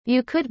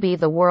You could be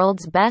the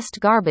world's best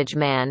garbage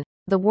man,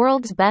 the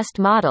world's best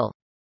model.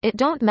 It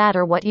don't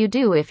matter what you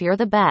do if you're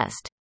the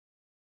best.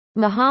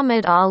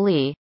 Muhammad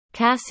Ali,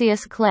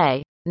 Cassius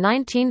Clay,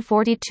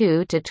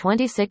 1942 to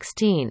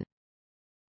 2016.